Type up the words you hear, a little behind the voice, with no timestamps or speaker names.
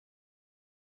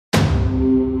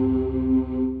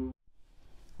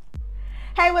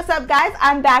Hey, what's up guys?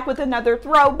 I'm back with another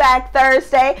Throwback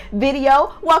Thursday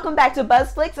video. Welcome back to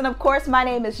BuzzFlix, and of course my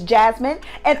name is Jasmine.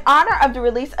 In honor of the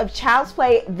release of Child's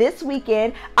Play this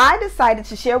weekend, I decided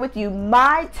to share with you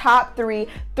my top 3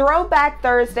 Throwback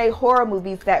Thursday horror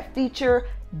movies that feature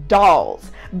dolls.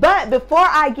 But before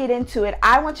I get into it,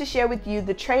 I want to share with you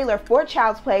the trailer for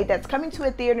Child's Play that's coming to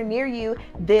a theater near you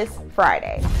this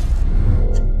Friday.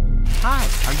 Hi,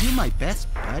 are you my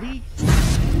best buddy?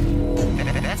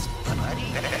 Best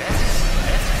buddy?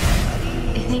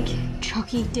 I think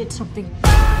Chucky did something.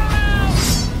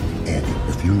 Andy,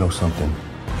 if you know something,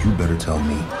 you better tell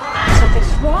me.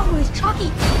 Something's wrong with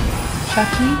Chucky.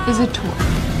 Chucky is a toy.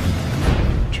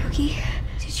 Chucky,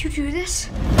 did you do this?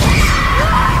 He's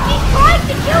trying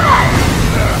to kill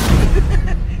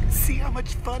us! See how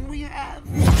much fun we have?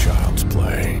 Child's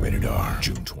Play, rated R,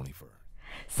 June 21st.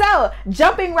 So,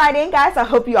 jumping right in, guys, I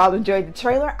hope you all enjoyed the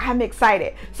trailer. I'm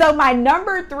excited. So, my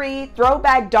number 3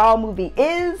 throwback doll movie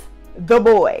is The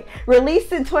Boy.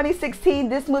 Released in 2016,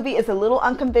 this movie is a little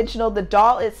unconventional. The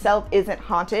doll itself isn't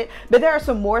haunted, but there are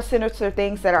some more sinister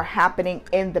things that are happening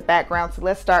in the background. So,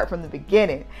 let's start from the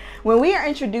beginning. When we are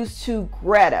introduced to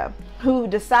Greta, who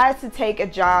decides to take a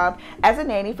job as a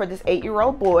nanny for this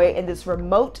 8-year-old boy in this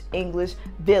remote English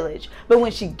village. But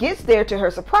when she gets there, to her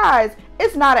surprise,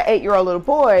 it's not an 8-year-old little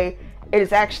boy. It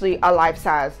is actually a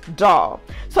life-size doll.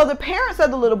 So the parents of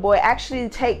the little boy actually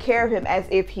take care of him as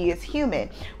if he is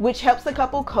human, which helps the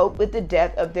couple cope with the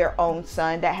death of their own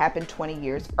son that happened 20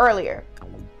 years earlier.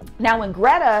 Now, when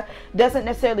Greta doesn't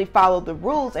necessarily follow the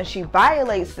rules and she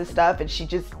violates the stuff and she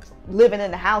just living in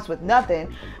the house with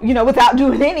nothing, without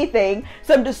doing anything,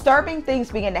 some disturbing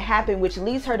things begin to happen, which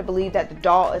leads her to believe that the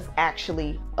doll is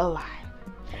actually alive.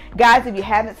 Guys, if you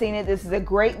haven't seen it, this is a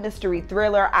great mystery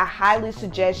thriller. I highly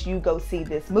suggest you go see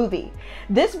this movie.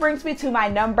 This brings me to my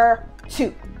number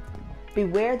 2.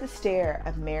 Beware the stare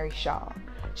of Mary Shaw.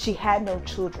 She had no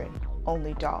children,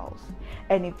 only dolls.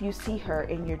 And if you see her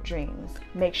in your dreams,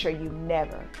 make sure you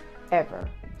never, ever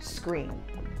scream.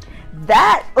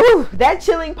 That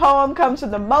chilling poem comes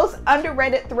from the most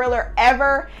underrated thriller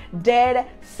ever, Dead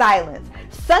Silence.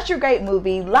 Such a great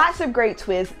movie, lots of great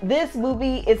twists. This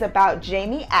movie is about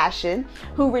Jamie Ashen,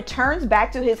 who returns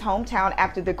back to his hometown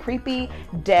after the creepy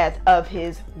death of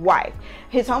his wife.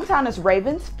 His hometown is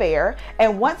Ravens Fair,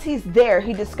 and once he's there,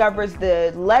 he discovers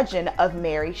the legend of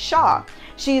Mary Shaw.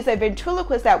 She's a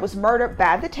ventriloquist that was murdered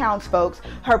by the townsfolk.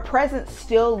 Her presence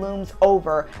still looms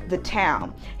over the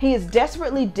town. He is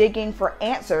desperately digging for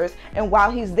answers, and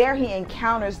while he's there, he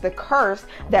encounters the curse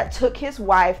that took his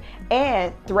wife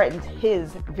and threatened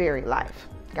his very life.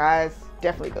 Guys,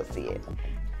 definitely go see it.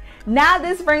 Now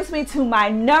this brings me to my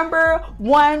number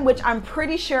 1, which I'm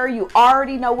pretty sure you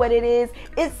already know what it is.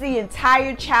 It's the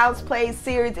entire Child's Play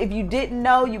series. If you didn't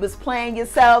know, you was playing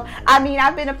yourself. I mean,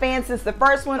 I've been a fan since the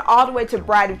first one all the way to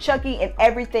Bride of Chucky and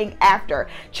everything after.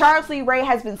 Charles Lee Ray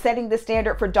has been setting the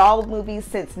standard for doll movies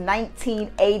since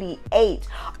 1988.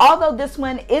 Although this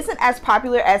one isn't as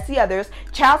popular as the others,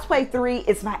 Child's Play 3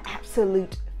 is my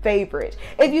absolute favorite.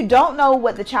 If you don't know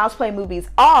what the Child's Play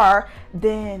movies are,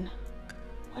 then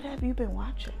what have you been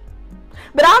watching?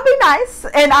 But I'll be nice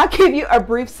and I'll give you a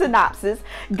brief synopsis.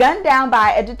 Gunned down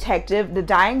by a detective, the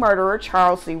dying murderer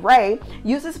Charles Lee Ray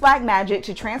uses black magic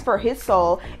to transfer his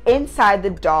soul inside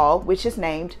the doll, which is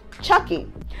named Chucky,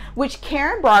 which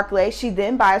Karen Barclay she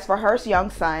then buys for her young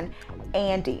son,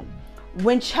 Andy.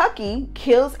 When Chucky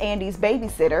kills Andy's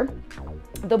babysitter,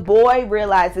 the boy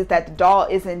realizes that the doll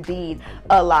is indeed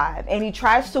alive, and he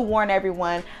tries to warn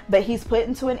everyone, but he's put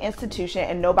into an institution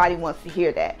and nobody wants to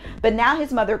hear that. But now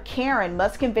his mother Karen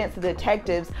must convince the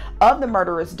detectives of the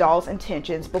murderous doll's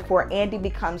intentions before Andy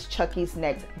becomes Chucky's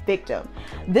next victim.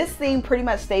 This theme pretty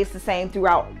much stays the same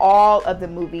throughout all of the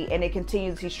movie, and it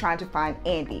continues. He's trying to find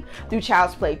Andy through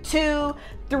Child's Play 2,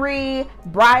 3,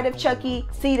 Bride of Chucky,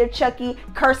 Seed of Chucky,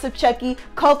 Curse of Chucky,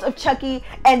 Cult of Chucky,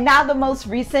 and now the most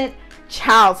recent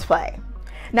Child's Play.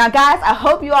 Now guys, I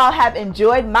hope you all have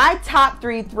enjoyed my top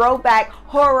 3 throwback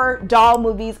horror doll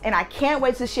movies, and I can't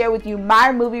wait to share with you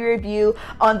my movie review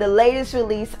on the latest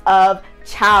release of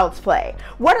Child's Play.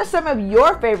 What are some of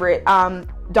your favorite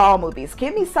doll movies?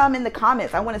 Give me some in the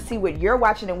comments. I want to see what you're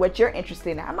watching and what you're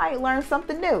interested in. I might learn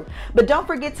something new. But don't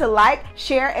forget to like,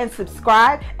 share, and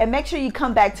subscribe, and make sure you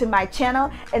come back to my channel.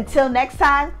 Until next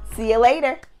time, see you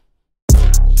later.